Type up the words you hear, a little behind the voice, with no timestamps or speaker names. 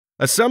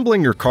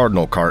Assembling your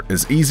Cardinal Cart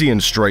is easy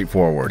and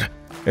straightforward.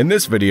 In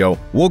this video,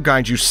 we'll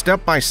guide you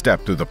step by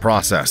step through the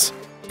process,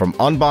 from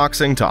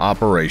unboxing to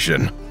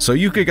operation, so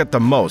you can get the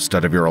most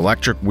out of your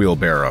electric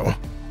wheelbarrow.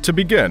 To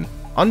begin,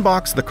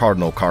 unbox the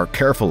Cardinal Cart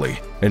carefully,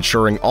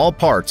 ensuring all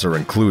parts are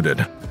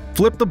included.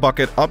 Flip the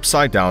bucket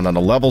upside down on a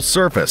level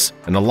surface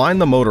and align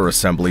the motor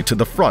assembly to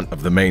the front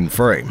of the main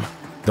frame.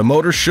 The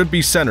motor should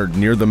be centered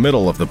near the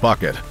middle of the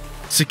bucket.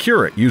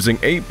 Secure it using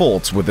 8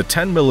 bolts with a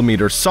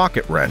 10mm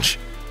socket wrench.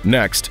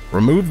 Next,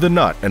 remove the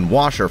nut and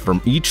washer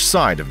from each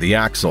side of the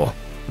axle.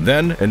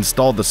 Then,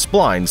 install the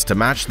splines to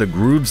match the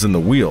grooves in the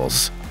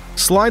wheels.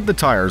 Slide the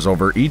tires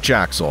over each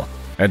axle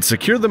and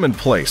secure them in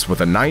place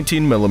with a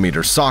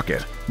 19mm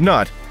socket,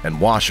 nut, and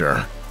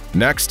washer.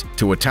 Next,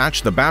 to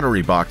attach the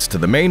battery box to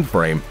the main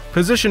frame,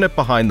 position it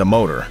behind the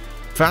motor.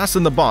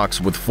 Fasten the box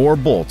with 4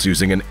 bolts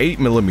using an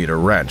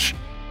 8mm wrench.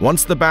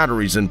 Once the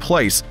battery's in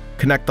place,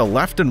 connect the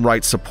left and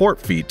right support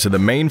feet to the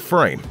main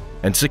frame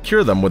and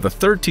secure them with a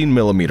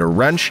 13mm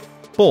wrench,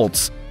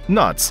 bolts,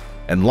 nuts,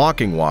 and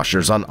locking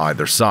washers on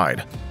either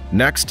side.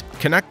 Next,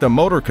 connect the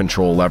motor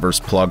control lever's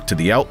plug to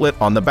the outlet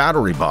on the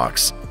battery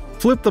box.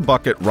 Flip the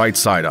bucket right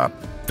side up,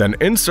 then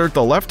insert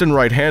the left and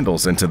right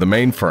handles into the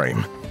main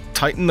frame.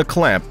 Tighten the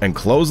clamp and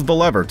close the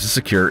lever to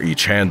secure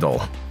each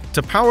handle.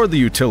 To power the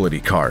utility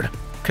cart,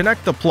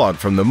 connect the plug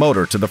from the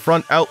motor to the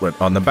front outlet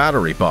on the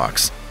battery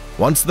box.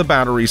 Once the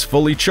battery's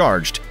fully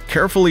charged,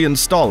 carefully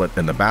install it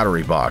in the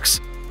battery box.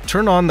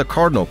 Turn on the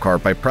Cardinal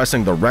Cart by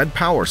pressing the red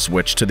power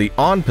switch to the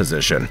on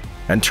position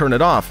and turn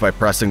it off by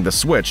pressing the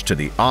switch to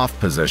the off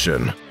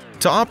position.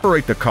 To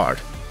operate the cart,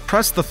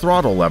 press the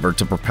throttle lever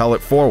to propel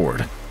it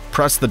forward.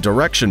 Press the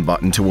direction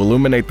button to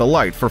illuminate the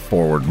light for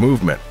forward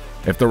movement.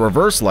 If the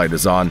reverse light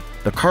is on,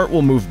 the cart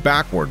will move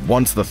backward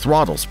once the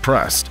throttle's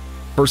pressed.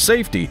 For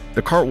safety,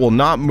 the cart will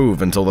not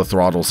move until the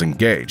throttle's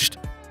engaged.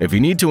 If you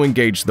need to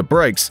engage the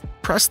brakes,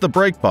 press the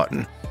brake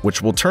button,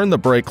 which will turn the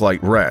brake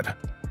light red.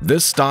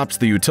 This stops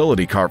the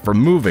utility cart from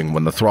moving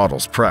when the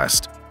throttle's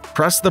pressed.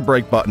 Press the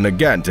brake button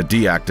again to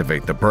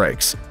deactivate the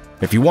brakes.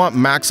 If you want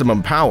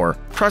maximum power,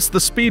 press the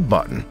speed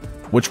button,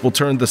 which will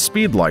turn the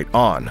speed light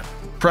on.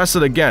 Press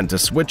it again to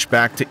switch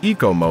back to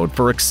eco mode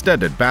for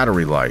extended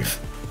battery life.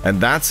 And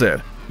that's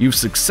it. You've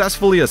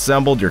successfully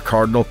assembled your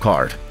Cardinal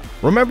Cart.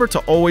 Remember to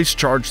always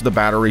charge the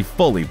battery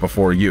fully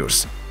before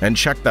use, and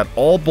check that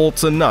all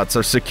bolts and nuts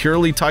are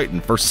securely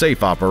tightened for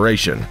safe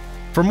operation.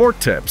 For more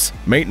tips,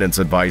 maintenance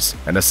advice,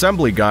 and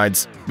assembly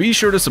guides, be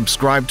sure to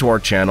subscribe to our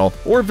channel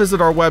or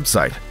visit our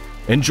website.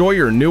 Enjoy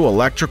your new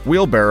electric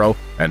wheelbarrow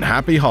and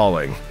happy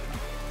hauling!